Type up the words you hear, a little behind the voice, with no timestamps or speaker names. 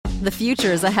The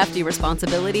future is a hefty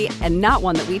responsibility and not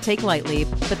one that we take lightly.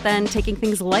 But then taking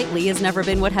things lightly has never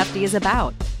been what Hefty is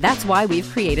about. That's why we've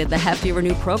created the Hefty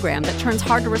Renew program that turns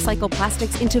hard-to-recycle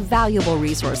plastics into valuable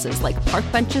resources like park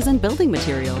benches and building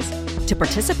materials. To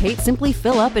participate, simply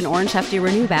fill up an orange Hefty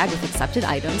Renew bag with accepted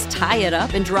items, tie it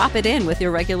up, and drop it in with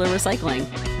your regular recycling.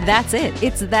 That's it.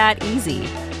 It's that easy.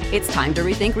 It's time to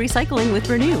rethink recycling with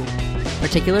Renew.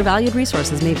 Particular valued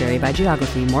resources may vary by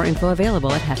geography. More info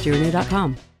available at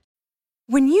heftyrenew.com.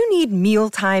 When you need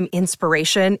mealtime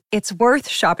inspiration, it's worth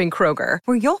shopping Kroger,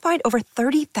 where you'll find over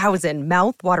 30,000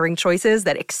 mouth-watering choices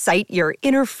that excite your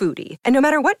inner foodie. And no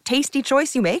matter what tasty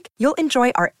choice you make, you'll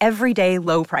enjoy our everyday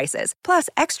low prices, plus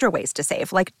extra ways to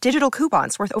save, like digital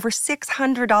coupons worth over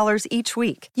 $600 each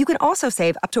week. You can also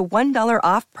save up to $1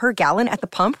 off per gallon at the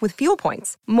pump with fuel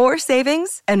points. More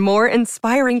savings and more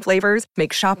inspiring flavors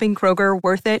make shopping Kroger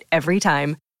worth it every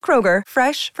time. Kroger,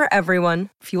 fresh for everyone.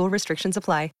 Fuel restrictions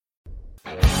apply.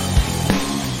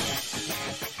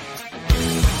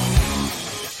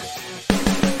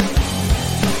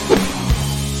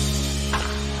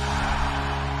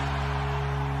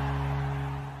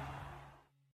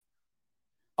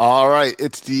 All right,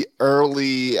 it's the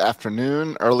early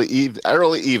afternoon, early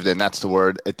evening, that's the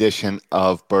word, edition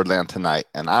of Birdland Tonight.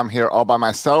 And I'm here all by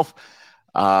myself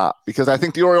because I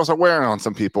think the Orioles are wearing on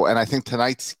some people. And I think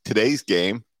today's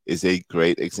game is a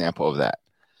great example of that.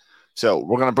 So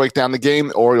we're going to break down the game.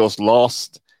 The Orioles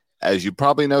lost, as you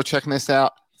probably know, checking this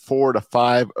out,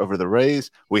 4-5 over the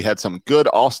Rays. We had some good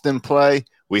Austin play.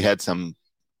 We had some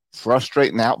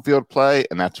frustrating outfield play,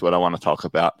 and that's what I want to talk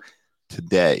about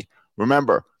today.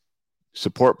 Remember,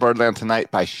 support Birdland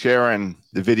Tonight by sharing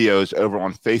the videos over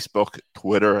on Facebook,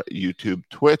 Twitter, YouTube,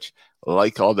 Twitch.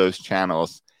 Like all those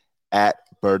channels at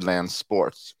Birdland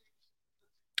Sports.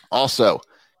 Also,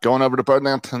 going over to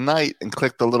Birdland Tonight and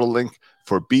click the little link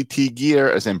for BT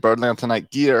Gear, as in Birdland Tonight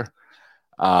gear,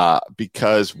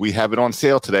 because we have it on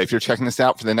sale today. If you're checking this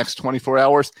out for the next 24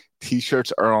 hours,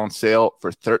 T-shirts are on sale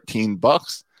for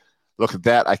 $13. Look at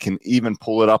that. I can even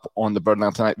pull it up on the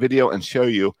Birdland Tonight video and show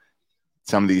you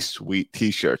some of these sweet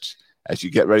T-shirts as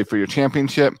you get ready for your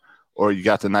championship, or you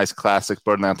got the nice classic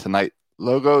Birdland Tonight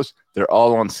logos. They're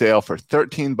all on sale for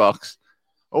 $13.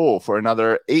 Oh, for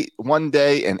another 1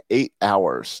 day and 8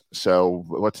 hours. So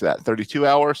what's that? 32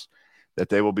 hours that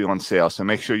they will be on sale. So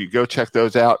make sure you go check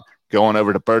those out. Go on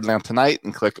over to Birdland Tonight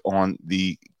and click on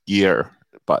the gear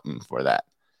button for that.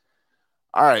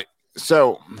 All right.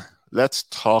 So let's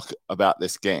talk about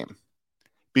this game,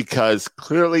 because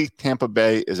clearly Tampa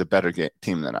Bay is a better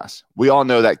team than us. We all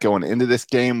know that going into this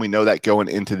game. We know that going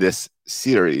into this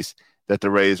series that the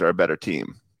Rays are a better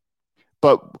team.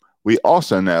 But we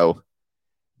also know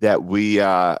that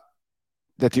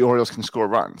that the Orioles can score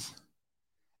runs.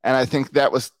 And I think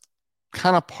that was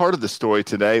kind of part of the story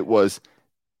today, was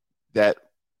that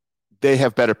they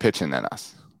have better pitching than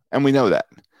us. And we know that.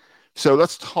 So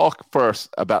let's talk first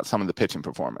about some of the pitching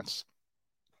performance.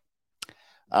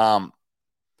 So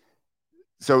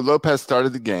Lopez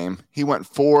started the game. He went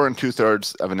 4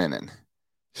 2/3 of an inning.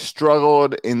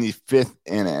 Struggled in the 5th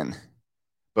inning.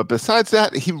 But besides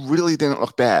that, he really didn't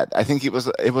look bad. I think it was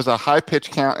a high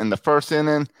pitch count in the first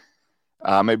inning,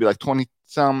 maybe like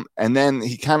 20-some. And then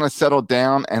he kind of settled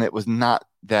down, and it was not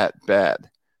that bad.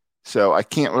 So I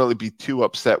can't really be too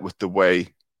upset with the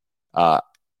way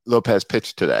Lopez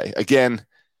pitched today. Again,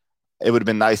 it would have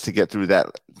been nice to get through that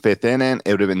 5th inning.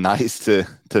 It would have been nice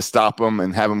to stop him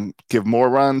and have him give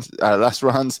less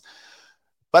runs.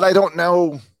 But I don't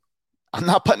know. I'm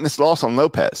not putting this loss on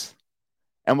Lopez.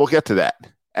 And we'll get to that.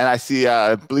 And I see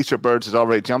Bleacher Birds has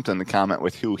already jumped in the comment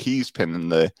with who he's pinning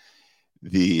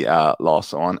the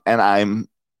loss on. And I'm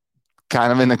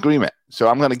kind of in agreement. So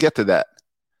I'm going to get to that.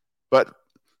 But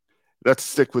let's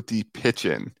stick with the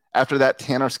pitching. After that,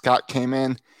 Tanner Scott came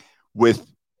in with,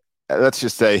 let's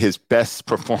just say, his best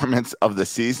performance of the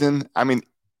season. I mean,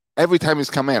 every time he's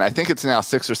come in, I think it's now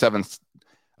 6 or 7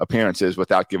 appearances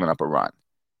without giving up a run.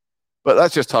 But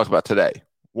let's just talk about today.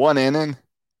 1 inning,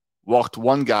 walked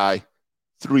 1 guy,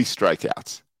 3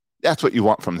 strikeouts. That's what you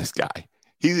want from this guy.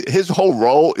 His whole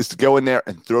role is to go in there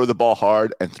and throw the ball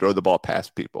hard and throw the ball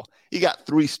past people. He got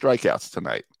 3 strikeouts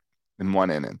tonight in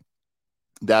 1 inning.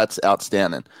 That's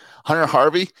outstanding. Hunter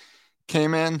Harvey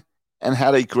came in and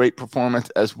had a great performance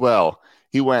as well.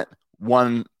 He went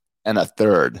 1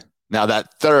 1/3. Now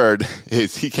that third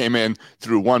is he came in,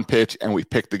 threw 1 pitch, and we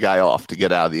picked the guy off to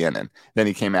get out of the inning. Then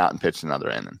he came out and pitched another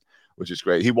inning, which is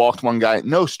great. He walked 1 guy,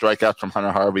 no strikeouts from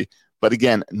Hunter Harvey, but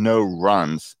again, no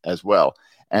runs as well.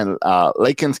 And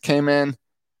Lakins came in,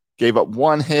 gave up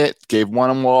 1 hit, gave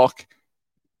 1 walk,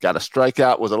 got a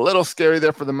strikeout, was a little scary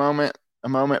there for the moment, a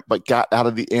moment, but got out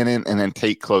of the inning, and then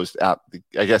Tate closed out.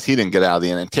 I guess he didn't get out of the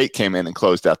inning. Tate came in and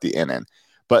closed out the inning.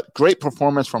 But great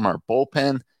performance from our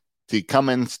bullpen to come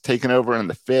in, taking over in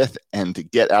the fifth, and to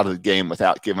get out of the game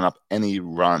without giving up any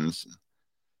runs.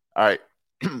 All right.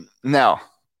 Now,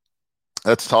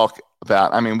 let's talk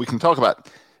about, we can talk about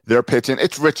their pitching.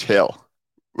 It's Rich Hill.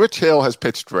 Rich Hill has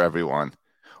pitched for everyone.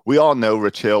 We all know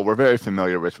Rich Hill. We're very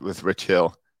familiar with Rich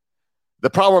Hill. The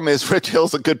problem is Rich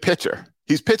Hill's a good pitcher.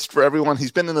 He's pitched for everyone.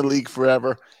 He's been in the league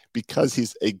forever because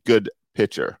he's a good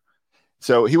pitcher.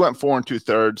 So he went 4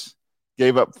 2/3,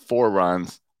 gave up 4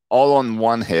 runs, all on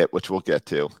 1 hit, which we'll get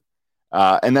to.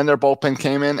 And then their bullpen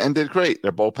came in and did great.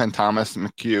 Their bullpen, Thomas,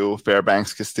 McHugh,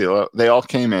 Fairbanks, Castillo, they all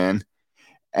came in,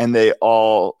 and they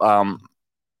all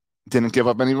didn't give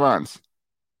up any runs.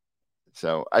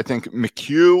 So I think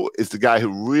McHugh is the guy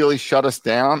who really shut us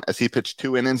down as he pitched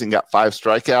 2 innings and got 5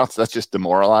 strikeouts. That's just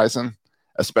demoralizing,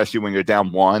 especially when you're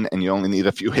down 1 and you only need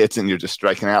a few hits and you're just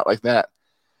striking out like that.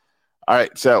 All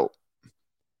right, so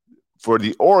for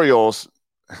the Orioles,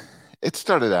 it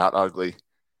started out ugly.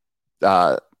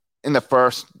 In the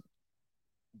first,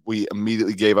 we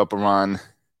immediately gave up a run,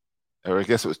 or I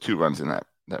guess it was 2 runs in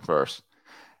that first.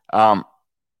 Fell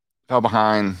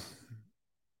behind.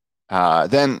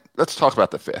 Then let's talk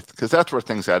about the fifth, because that's where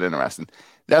things got interesting.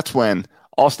 That's when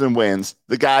Austin Wynns,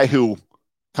 the guy who,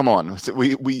 come on,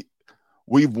 we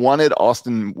wanted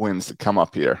Austin Wynns to come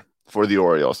up here for the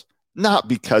Orioles, not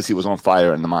because he was on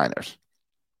fire in the minors.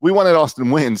 We wanted Austin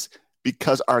Wynns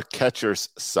because our catchers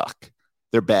suck.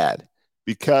 They're bad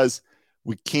because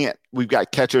we've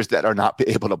got catchers that are not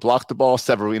able to block the ball.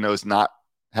 Severino's not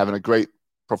having a great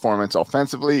performance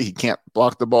offensively. He can't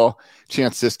block the ball.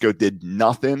 Chance Sisco did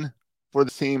nothing for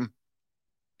the team.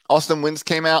 Austin Wynns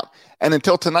came out, and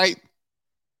until today,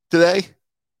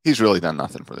 he's really done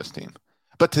nothing for this team.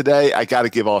 But today, I got to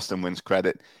give Austin Wynns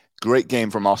credit. Great game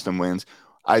from Austin Wynns.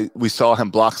 We saw him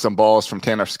block some balls from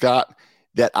Tanner Scott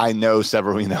that I know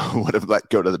Severino would have let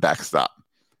go to the backstop.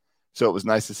 So it was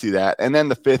nice to see that. And then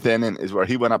the fifth inning is where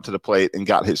he went up to the plate and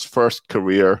got his first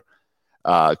career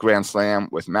grand slam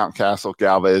with Mountcastle,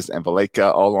 Galvez, and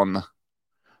Valleca all on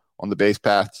the base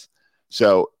paths.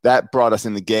 So that brought us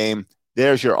in the game.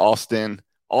 There's your Austin.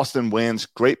 Austin Wynns,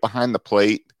 great behind the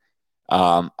plate.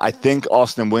 I think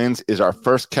Austin Wynns is our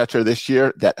first catcher this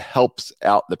year that helps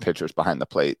out the pitchers behind the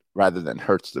plate rather than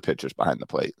hurts the pitchers behind the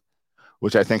plate,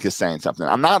 which I think is saying something.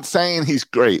 I'm not saying he's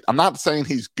great. I'm not saying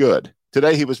he's good.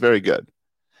 Today he was very good.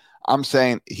 I'm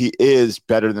saying he is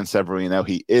better than Severino.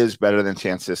 He is better than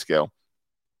Chance Sisco.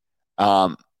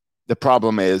 The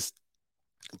problem is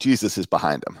Jesus is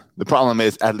behind him. The problem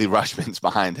is Adley Rutschman's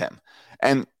behind him.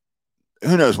 And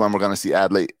who knows when we're going to see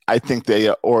Adley. I think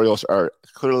the Orioles are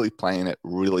clearly playing it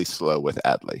really slow with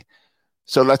Adley.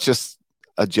 So let's just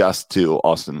adjust to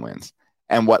Austin Wynns.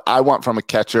 And what I want from a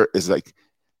catcher is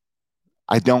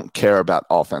I don't care about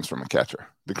offense from a catcher.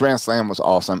 The grand slam was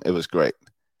awesome. It was great.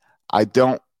 I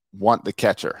don't want the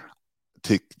catcher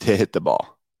to hit the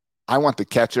ball. I want the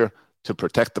catcher to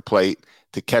protect the plate,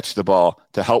 to catch the ball,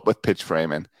 to help with pitch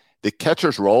framing. The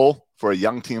catcher's role for a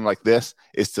young team like this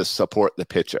is to support the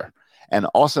pitcher. And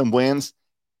Austin Wynns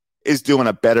is doing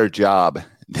a better job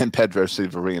than Pedro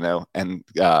Severino and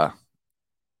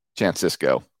Chance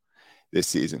Sisco this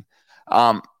season.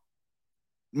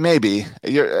 Maybe.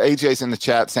 AJ's in the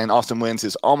chat saying Austin Wynns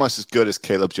is almost as good as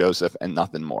Caleb Joseph and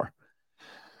nothing more.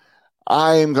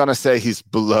 I'm going to say he's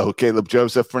below Caleb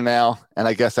Joseph for now, and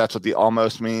I guess that's what the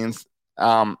almost means.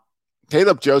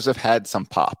 Caleb Joseph had some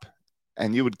pop,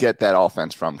 and you would get that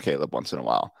offense from Caleb once in a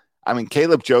while.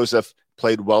 Caleb Joseph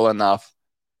played well enough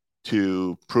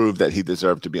to prove that he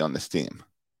deserved to be on this team.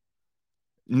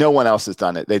 No one else has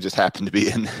done it. They just happen to be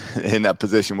in that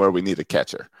position where we need a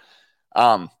catcher.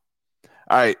 All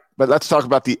right, but let's talk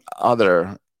about the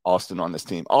other Austin on this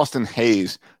team. Austin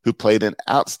Hayes, who played an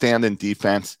outstanding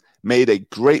defense, made a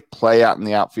great play out in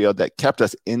the outfield that kept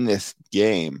us in this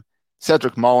game.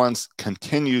 Cedric Mullins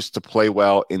continues to play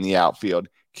well in the outfield,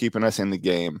 keeping us in the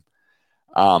game.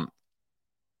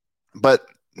 But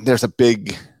there's a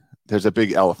big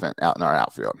elephant out in our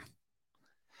outfield.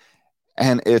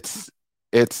 And it's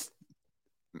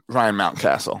Ryan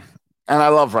Mountcastle. And I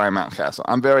love Ryan Mountcastle.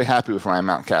 I'm very happy with Ryan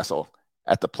Mountcastle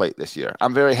at the plate this year.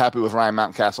 I'm very happy with Ryan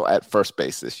Mountcastle at first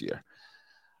base this year.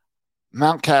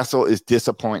 Mountcastle is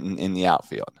disappointing in the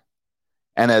outfield.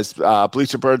 And as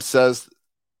Bleacher Bird says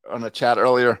on the chat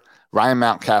earlier, Ryan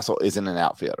Mountcastle isn't an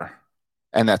outfielder.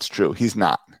 And that's true. He's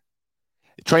not.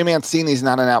 Trey Mancini's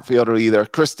not an outfielder either.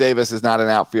 Chris Davis is not an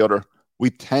outfielder. We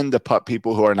tend to put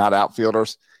people who are not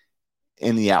outfielders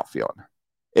in the outfield.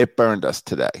 It burned us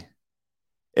today.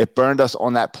 It burned us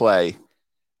on that play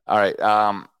All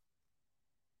right.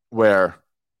 Where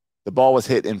the ball was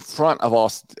hit in front of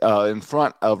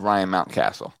Ryan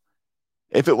Mountcastle.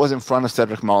 If it was in front of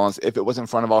Cedric Mullins, if it was in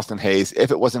front of Austin Hayes,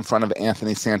 if it was in front of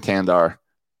Anthony Santander,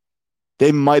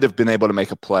 they might have been able to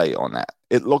make a play on that.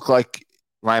 It looked like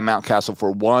Ryan Mountcastle,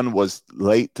 for one, was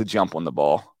late to jump on the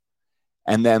ball.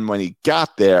 And then when he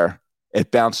got there,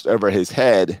 it bounced over his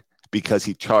head because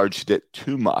he charged it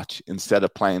too much instead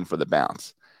of playing for the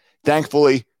bounce.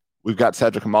 Thankfully, we've got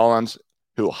Cedric Mullins,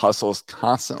 who hustles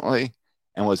constantly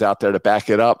and was out there to back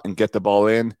it up and get the ball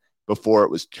in before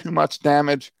it was too much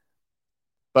damage.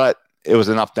 But it was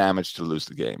enough damage to lose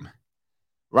the game.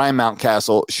 Ryan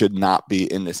Mountcastle should not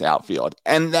be in this outfield.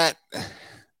 And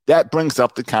that brings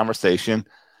up the conversation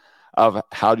of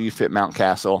how do you fit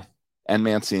Mountcastle and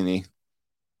Mancini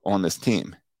on this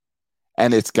team?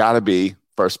 And it's got to be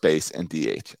first base and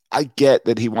DH. I get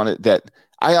that he wanted that.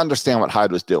 I understand what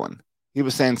Hyde was doing. He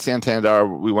was saying, Santander,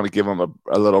 we want to give him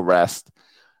a little rest.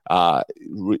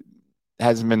 Hasn't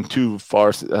been too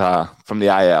far from the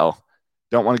IL.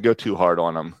 Don't want to go too hard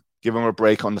on him. Give him a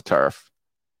break on the turf.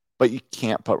 But you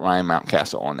can't put Ryan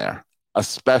Mountcastle on there,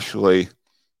 especially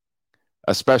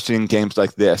in games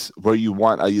like this where you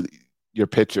want your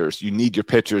pitchers. You need your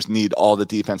pitchers need all the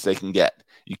defense they can get.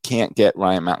 You can't get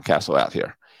Ryan Mountcastle out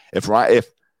here.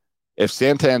 If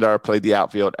Santander played the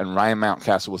outfield and Ryan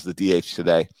Mountcastle was the DH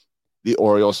today, the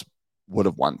Orioles would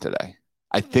have won today.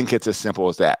 I think it's as simple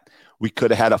as that. We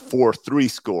could have had a 4-3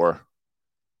 score,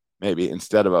 maybe,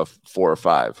 instead of a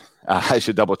 4-5. I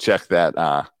should double check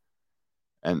that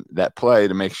and that play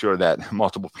to make sure that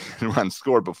multiple runs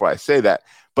scored before I say that.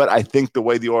 But I think the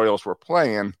way the Orioles were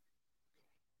playing,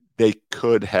 they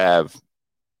could have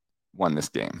won this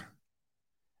game.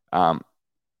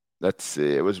 Let's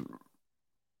see. It was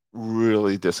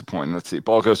really disappointing. Let's see.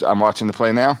 Ball goes. I'm watching the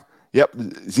play now. Yep.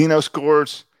 Zeno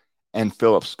scores and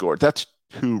Phillips scored. That's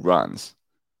 2 runs.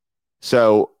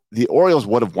 So the Orioles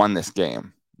would have won this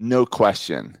game, no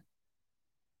question,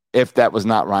 if that was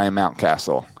not Ryan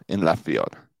Mountcastle in left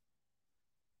field.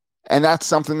 And that's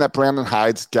something that Brandon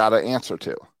Hyde's got to answer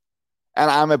to. And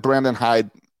I'm a Brandon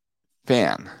Hyde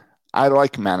fan. I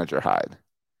like manager Hyde.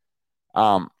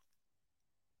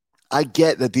 I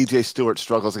get that DJ Stewart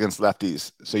struggles against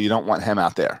lefties, so you don't want him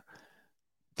out there.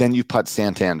 Then you put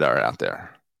Santander out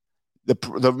there.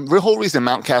 The whole reason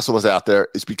Mountcastle was out there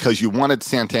is because you wanted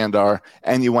Santander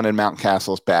and you wanted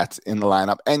Mountcastle's bats in the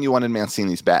lineup and you wanted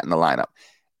Mancini's bat in the lineup.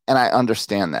 And I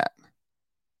understand that.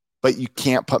 But you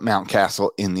can't put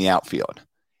Mountcastle in the outfield.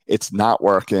 It's not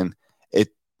working.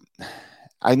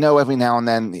 I know every now and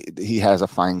then he has a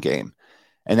fine game.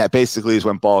 And that basically is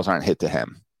when balls aren't hit to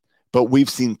him. But we've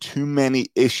seen too many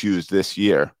issues this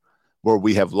year where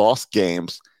we have lost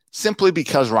games simply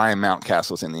because Ryan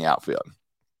Mountcastle's in the outfield.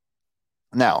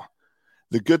 Now,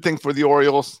 the good thing for the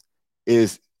Orioles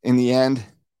is, in the end,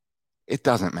 it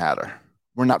doesn't matter.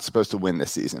 We're not supposed to win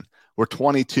this season. We're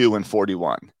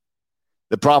 22-41.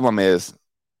 The problem is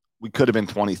we could have been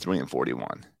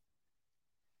 23-41.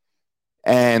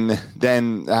 And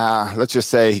then let's just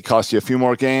say he cost you a few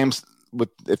more games.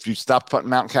 If you stopped putting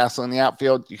Mountcastle in the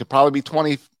outfield, you could probably be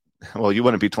 20. Well, you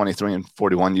wouldn't be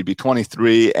 23-41. You'd be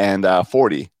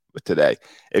 23-40 with today.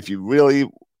 If you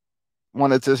really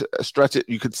wanted to stretch it,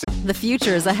 you could say. The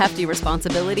future is a hefty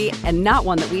responsibility and not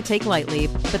one that we take lightly.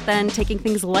 But then taking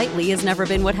things lightly has never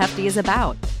been what Hefty is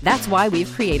about. That's why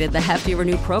we've created the Hefty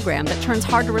Renew program that turns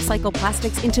hard to recycle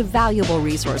plastics into valuable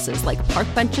resources like park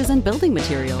benches and building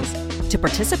materials. To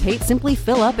participate, simply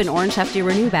fill up an orange Hefty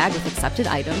Renew bag with accepted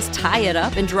items, tie it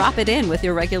up, and drop it in with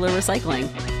your regular recycling.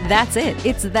 That's it.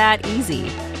 It's that easy.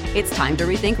 It's time to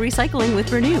rethink recycling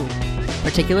with Renew.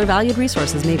 Particular valued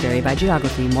resources may vary by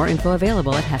geography. More info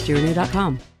available at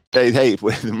heftyrenew.com. Hey,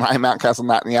 with Ryan Mountcastle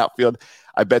not in the outfield,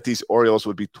 I bet these Orioles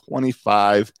would be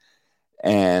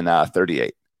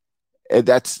 25-38.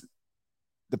 That's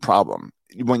the problem.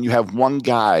 When you have one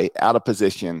guy out of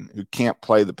position who can't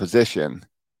play the position,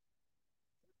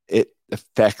 it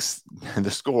affects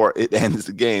the score. It ends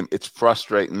the game. It's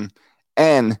frustrating,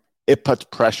 and it puts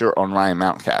pressure on Ryan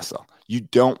Mountcastle. You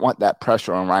don't want that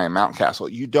pressure on Ryan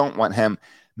Mountcastle. You don't want him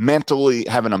mentally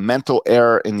having a mental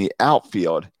error in the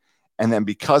outfield, and then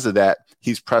because of that,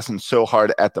 he's pressing so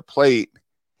hard at the plate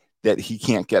that he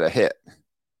can't get a hit.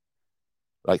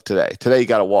 Like today. Today he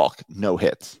got a walk, no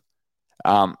hits.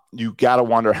 You got to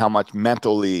wonder how much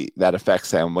mentally that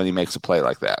affects him when he makes a play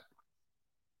like that.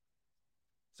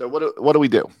 So what do we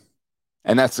do?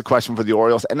 And that's the question for the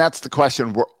Orioles, and that's the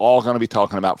question we're all going to be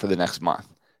talking about for the next month.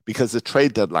 Because the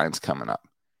trade deadline's coming up.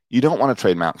 You don't want to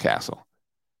trade Mountcastle.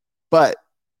 But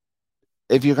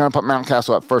if you're going to put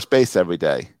Mountcastle at first base every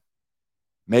day,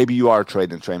 maybe you are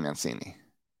trading Trey Mancini.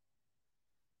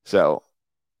 So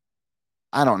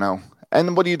I don't know.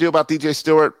 And what do you do about DJ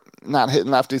Stewart not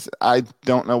hitting lefties? I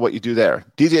don't know what you do there.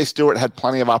 DJ Stewart had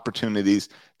plenty of opportunities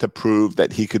to prove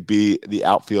that he could be the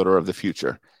outfielder of the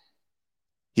future.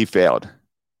 He failed.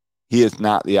 He is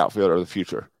not the outfielder of the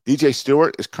future. DJ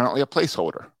Stewart is currently a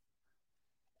placeholder.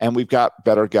 And we've got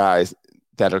better guys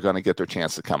that are going to get their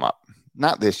chance to come up.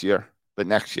 Not this year, but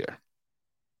next year.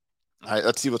 All right,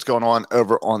 let's see what's going on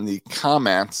over on the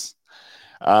comments.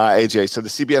 AJ, so the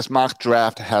CBS mock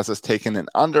draft has us taking an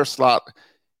underslot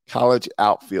college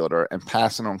outfielder and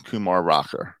passing on Kumar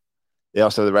Rocker. They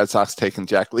also, the Red Sox taking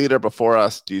Jack Leader before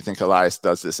us. Do you think Elias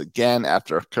does this again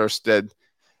after Kjerstad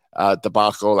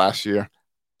debacle last year?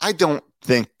 I don't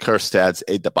think Kjerstad's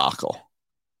a debacle.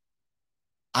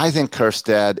 I think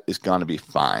Kjerstad is going to be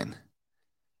fine.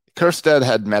 Kjerstad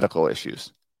had medical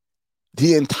issues.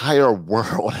 The entire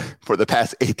world for the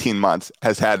past 18 months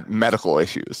has had medical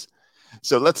issues.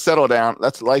 So let's settle down.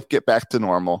 Let's life get back to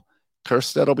normal.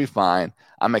 Kjerstad will be fine.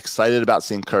 I'm excited about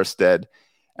seeing Kjerstad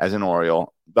as an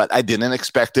Oriole, but I didn't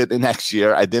expect it next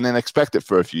year. I didn't expect it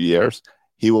for a few years.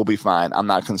 He will be fine. I'm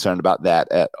not concerned about that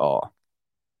at all.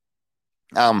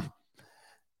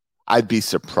 I'd be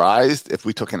surprised if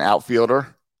we took an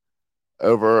outfielder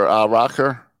over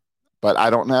Rocker, but I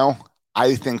don't know.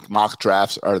 I think mock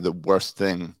drafts are the worst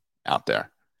thing out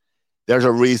there. There's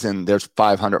a reason there's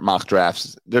 500 mock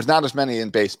drafts. There's not as many in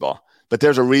baseball, but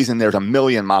there's a reason there's 1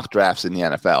 million mock drafts in the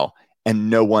NFL, and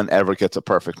no one ever gets a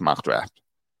perfect mock draft.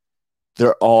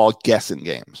 They're all guessing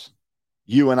games.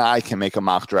 You and I can make a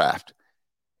mock draft,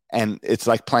 and it's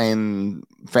like playing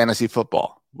fantasy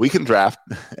football. We can draft,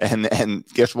 and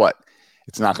guess what?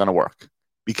 It's not going to work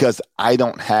because I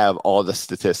don't have all the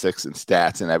statistics and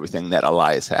stats and everything that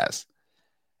Elias has,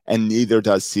 and neither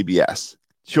does CBS.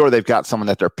 Sure, they've got someone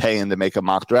that they're paying to make a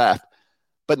mock draft,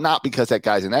 but not because that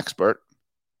guy's an expert.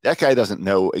 That guy doesn't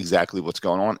know exactly what's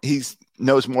going on. He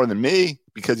knows more than me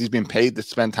because he's been paid to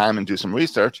spend time and do some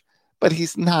research, but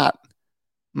he's not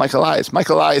Mike Elias. Mike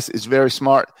Elias is very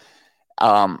smart.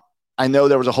 I know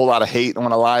there was a whole lot of hate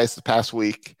on Elias the past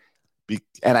week,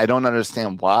 and I don't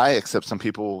understand why, except some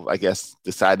people, I guess,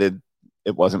 decided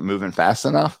it wasn't moving fast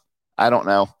enough. I don't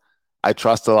know. I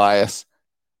trust Elias.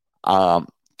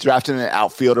 Drafting an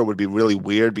outfielder would be really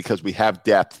weird because we have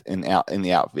depth in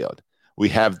the outfield. We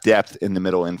have depth in the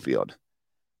middle infield.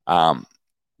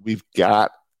 We've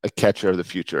got a catcher of the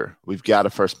future. We've got a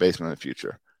first baseman of the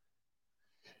future.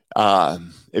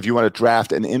 If you want to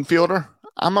draft an infielder,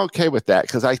 I'm okay with that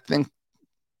because I think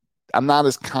I'm not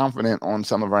as confident on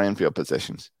some of our infield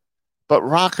positions. But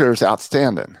Rocker's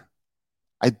outstanding.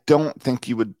 I don't think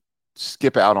you would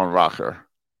skip out on Rocker,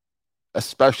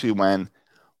 especially when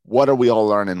what are we all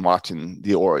learning watching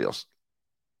the Orioles?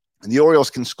 The Orioles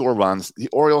can score runs. The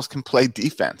Orioles can play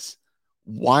defense.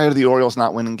 Why are the Orioles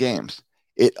not winning games?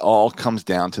 It all comes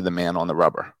down to the man on the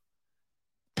rubber.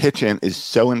 Pitching is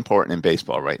so important in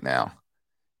baseball right now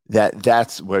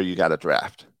that's where you got to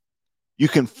draft. You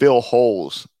can fill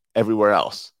holes everywhere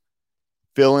else.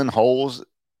 Filling holes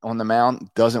on the mound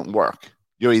doesn't work.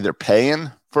 You're either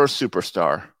paying for a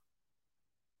superstar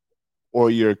or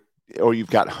you've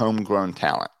got homegrown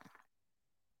talent.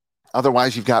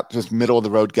 Otherwise, you've got just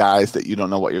middle-of-the-road guys that you don't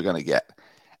know what you're going to get.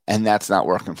 And that's not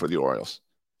working for the Orioles.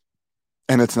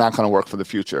 And it's not going to work for the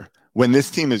future. When this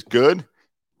team is good,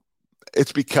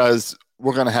 it's because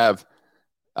we're going to have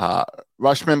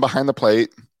Rushman behind the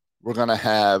plate. We're going to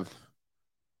have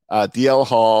DL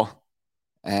Hall.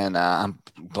 And I'm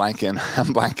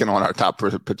blanking on our top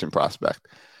pitching prospect.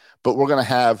 But we're going to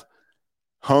have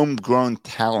homegrown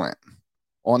talent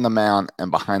on the mound and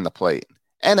behind the plate.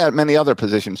 And at many other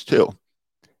positions too.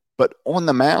 But on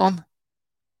the mound,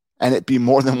 and it be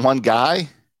more than one guy,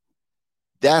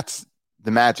 that's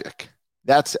the magic.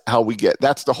 That's how we get.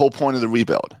 That's the whole point of the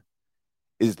rebuild,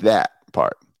 is that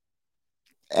part.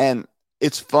 And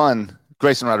it's fun.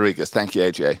 Grayson Rodriguez, thank you,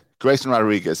 AJ. Grayson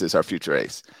Rodriguez is our future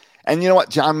ace. And you know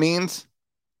what, John Means?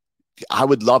 I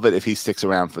would love it if he sticks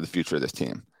around for the future of this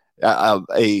team.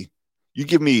 You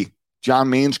give me John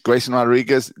Means, Grayson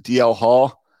Rodriguez, DL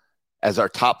Hall as our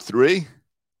top three,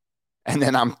 and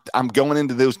then I'm going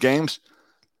into those games.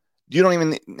 I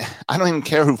don't even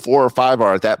care who 4 or 5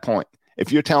 are at that point.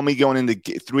 If you're telling me going into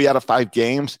 3 out of 5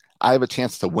 games, I have a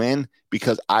chance to win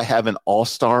because I have an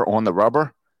all-star on the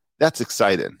rubber, that's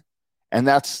exciting. And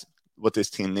that's what this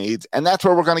team needs. And that's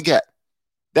where we're going to get.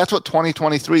 That's what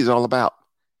 2023 is all about.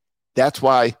 That's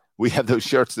why we have those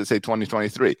shirts that say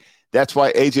 2023. That's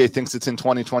why AJ thinks it's in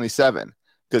 2027,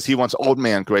 because he wants old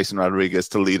man Grayson Rodriguez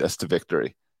to lead us to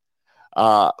victory.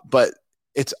 But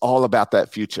it's all about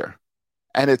that future.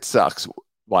 And it sucks.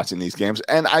 watching these games.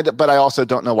 But I also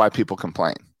don't know why people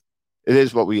complain. It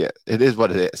is what it is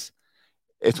what it is.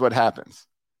 It's what happens.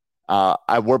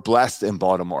 We're blessed in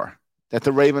Baltimore that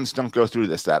the Ravens don't go through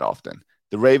this that often.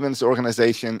 The Ravens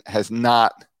organization has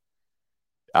not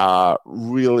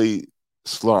really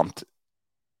slumped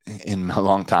in a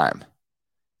long time.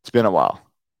 It's been a while.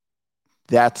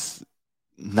 That's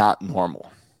not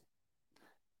normal.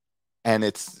 And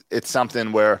it's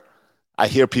something where I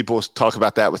hear people talk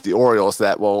about that with the Orioles,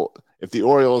 that, well, if the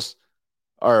Orioles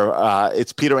are,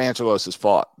 it's Peter Angelos'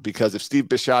 fault, because if Steve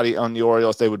Bisciotti owned the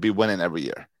Orioles, they would be winning every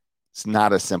year. It's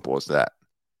not as simple as that.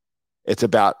 It's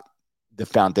about the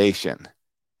foundation,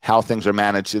 how things are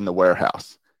managed in the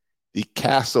warehouse. The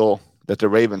castle that the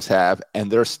Ravens have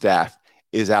and their staff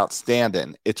is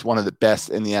outstanding. It's one of the best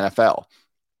in the NFL.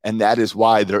 And that is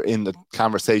why they're in the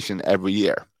conversation every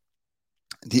year.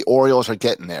 The Orioles are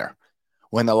getting there.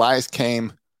 When Elias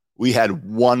came, we had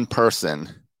one person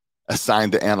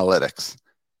assigned to analytics.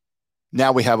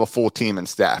 Now we have a full team and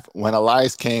staff. When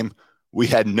Elias came, we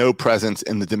had no presence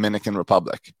in the Dominican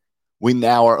Republic. We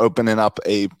now are opening up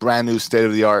a brand new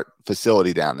state-of-the-art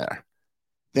facility down there.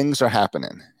 Things are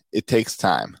happening. It takes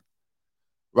time.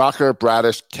 Rocker,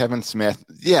 Bradish, Kevin Smith,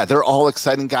 yeah, they're all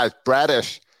exciting guys.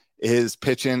 Bradish is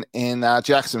pitching in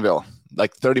Jacksonville,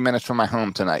 like 30 minutes from my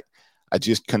home tonight. I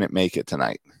just couldn't make it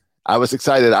tonight. I was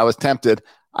excited. I was tempted.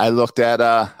 I looked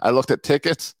at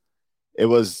tickets. It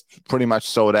was pretty much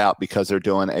sold out because they're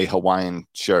doing a Hawaiian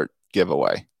shirt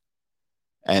giveaway.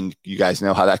 And you guys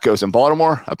know how that goes in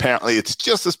Baltimore. Apparently, it's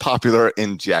just as popular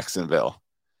in Jacksonville.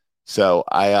 So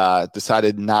I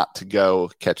decided not to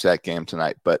go catch that game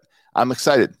tonight. But I'm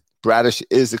excited. Bradish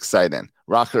is exciting.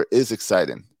 Rocker is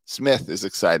exciting. Smith is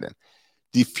exciting.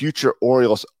 The future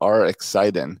Orioles are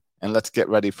exciting. And let's get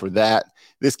ready for that.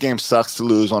 This game sucks to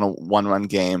lose on a one-run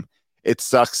game. It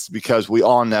sucks because we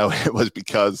all know it was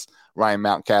because Ryan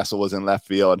Mountcastle was in left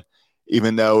field.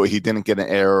 Even though he didn't get an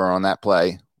error on that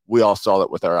play, we all saw it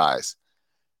with our eyes.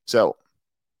 So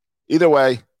either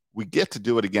way, we get to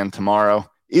do it again tomorrow.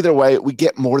 Either way, we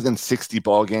get more than 60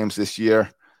 ball games this year.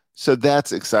 So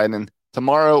that's exciting.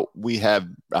 Tomorrow, we have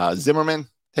Zimmerman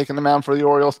taking the mound for the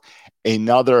Orioles.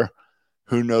 Another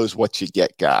who knows what you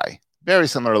get guy. Very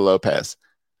similar to Lopez.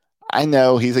 I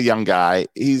know he's a young guy.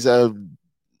 He's a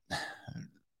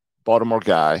Baltimore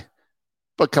guy.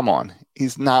 But come on.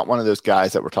 He's not one of those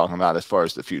guys that we're talking about as far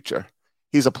as the future.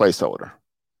 He's a placeholder.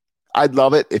 I'd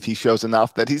love it if he shows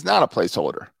enough that he's not a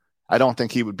placeholder. I don't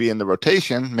think he would be in the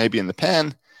rotation, maybe in the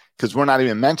pen, because we're not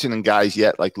even mentioning guys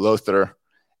yet like Lothar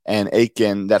and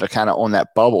Aiken that are kind of on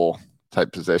that bubble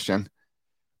type position.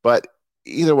 But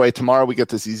either way, tomorrow we get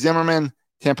to see Zimmerman.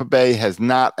 Tampa Bay has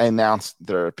not announced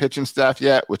their pitching staff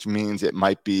yet, which means it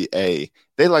might be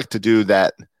they like to do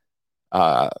that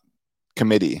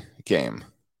committee game,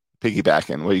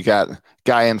 piggybacking, where you got a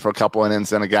guy in for a couple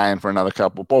innings and a guy in for another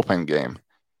couple, bullpen game.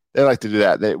 They like to do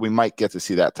that. We might get to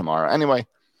see that tomorrow. Anyway,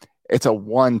 it's a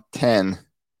 1:10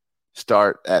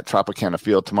 start at Tropicana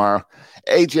Field tomorrow.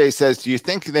 AJ says, do you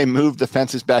think they moved the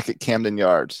fences back at Camden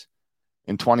Yards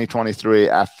in 2023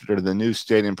 after the new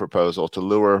stadium proposal to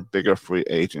lure bigger free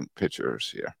agent pitchers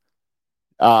here?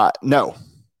 No,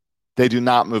 they do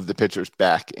not move the pitchers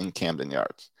back in Camden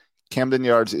Yards. Camden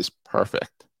Yards is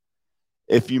perfect.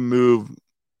 If you move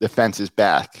the fences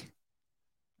back,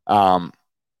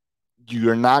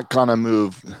 you're not gonna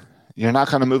move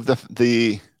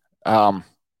the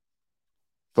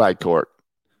flag court.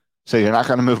 So you're not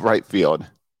gonna move right field.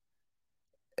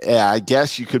 Yeah, I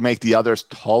guess you could make the others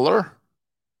taller,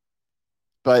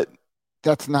 but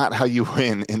that's not how you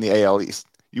win in the AL East.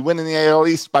 You win in the AL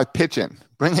East by pitching.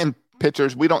 Bring in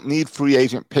pitchers. We don't need free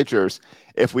agent pitchers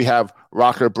if we have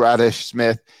Rocker, Bradish,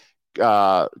 Smith,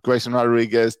 Grayson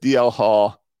Rodriguez, DL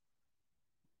Hall.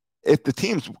 If the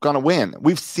team's going to win,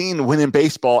 we've seen winning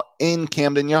baseball in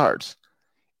Camden Yards.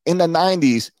 In the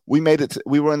 90s, we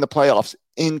were in the playoffs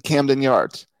in Camden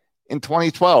Yards. In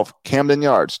 2012, Camden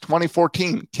Yards.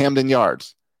 2014, Camden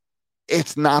Yards.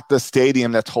 It's not the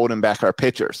stadium that's holding back our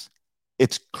pitchers.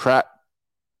 It's crap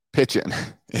pitching.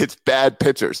 It's bad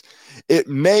pitchers. It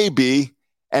may be,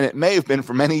 and it may have been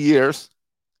for many years,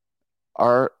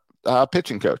 our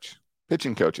pitching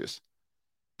coaches,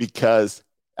 because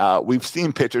we've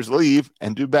seen pitchers leave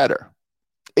and do better.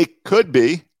 It could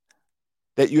be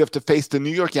that you have to face the New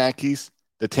York Yankees,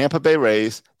 the Tampa Bay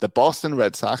Rays, the Boston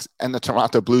Red Sox, and the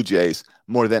Toronto Blue Jays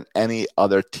more than any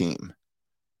other team.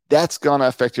 That's going to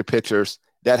affect your pitchers.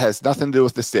 That has nothing to do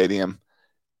with the stadium.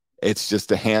 It's just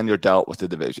the hand you're dealt with the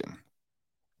division.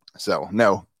 So,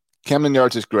 no, Camden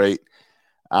Yards is great.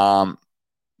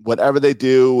 whatever they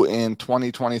do in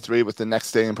 2023 with the next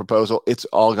stadium proposal, it's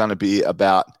all going to be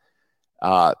about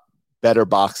better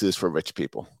boxes for rich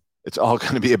people. It's all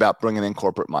going to be about bringing in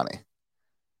corporate money.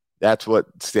 That's what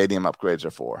stadium upgrades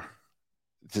are for.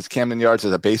 This Camden Yards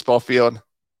is a baseball field.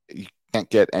 You can't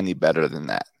get any better than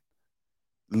that.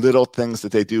 Little things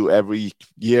that they do every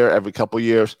year, every couple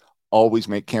years, always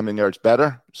make Camden Yards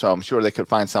better. So I'm sure they could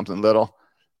find something little,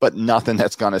 but nothing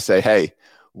that's going to say, hey,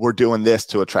 we're doing this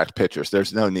to attract pitchers.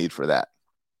 There's no need for that.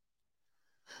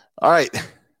 All right,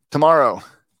 tomorrow,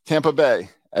 Tampa Bay,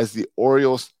 as the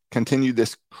Orioles continue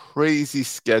this crazy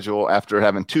schedule after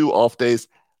having 2 off days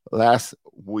last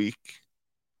week.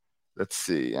 Let's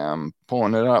see, I'm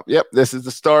pulling it up. Yep, this is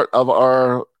the start of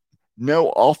our no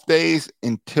off days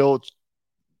until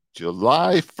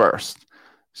July 1st.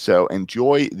 So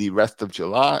enjoy the rest of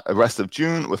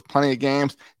June with plenty of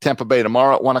games. Tampa Bay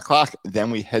tomorrow at 1 o'clock. Then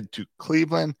we head to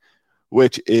Cleveland,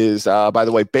 which is, by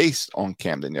the way, based on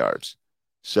Camden Yards.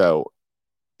 So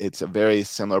it's a very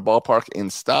similar ballpark in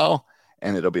style,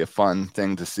 and it'll be a fun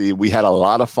thing to see. We had a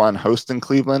lot of fun hosting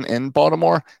Cleveland in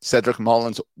Baltimore. Cedric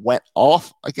Mullins went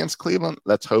off against Cleveland.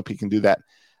 Let's hope he can do that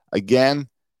again.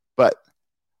 But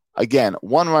again,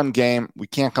 1-run game. We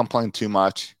can't complain too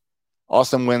much.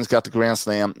 Austin Wynn's got the grand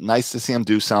slam. Nice to see him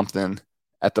do something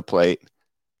at the plate.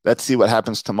 Let's see what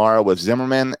happens tomorrow with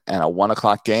Zimmerman and a 1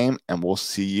 o'clock game, and we'll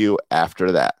see you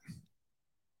after that.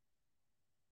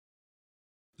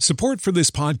 Support for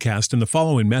this podcast and the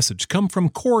following message come from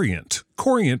Corient.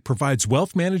 Corient provides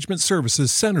wealth management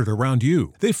services centered around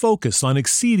you. They focus on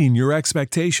exceeding your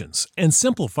expectations and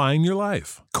simplifying your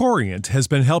life. Corient has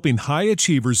been helping high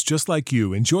achievers just like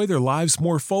you enjoy their lives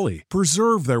more fully,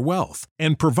 preserve their wealth,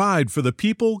 and provide for the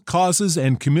people, causes,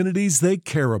 and communities they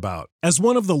care about. As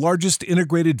one of the largest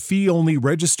integrated fee-only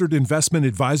registered investment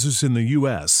advisors in the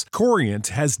U.S., Corient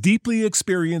has deeply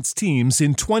experienced teams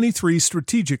in 23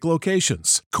 strategic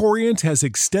locations. Corient has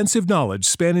extensive knowledge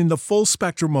spanning the full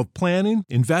spectrum of planning,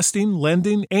 investing,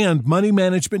 lending, and money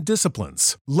management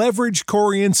disciplines. Leverage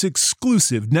Corient's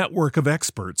exclusive network of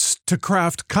experts to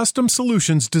craft custom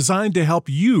solutions designed to help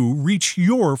you reach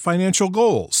your financial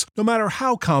goals, no matter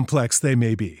how complex they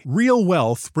may be. Real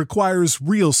wealth requires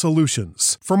real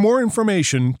solutions. For more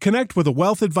information, connect with a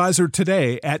wealth advisor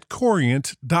today at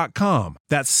Corient.com.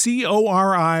 That's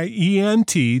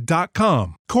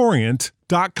Corient.com.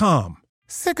 Corient.com.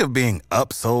 Sick of being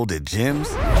upsold at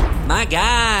gyms? My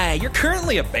guy, you're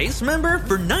currently a base member.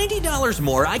 For $90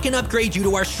 more, I can upgrade you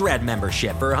to our Shred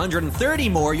membership. For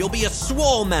 $130 more, you'll be a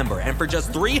Swole member. And for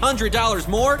just $300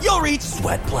 more, you'll reach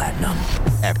Sweat Platinum.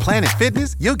 At Planet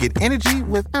Fitness, you'll get energy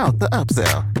without the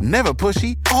upsell. Never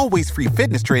pushy, always free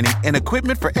fitness training and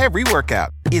equipment for every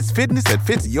workout. It's fitness that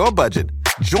fits your budget.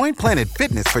 Join Planet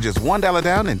Fitness for just $1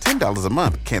 down and $10 a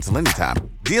month. Cancel anytime.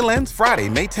 Deal ends Friday,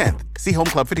 May 10th. See Home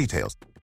Club for details.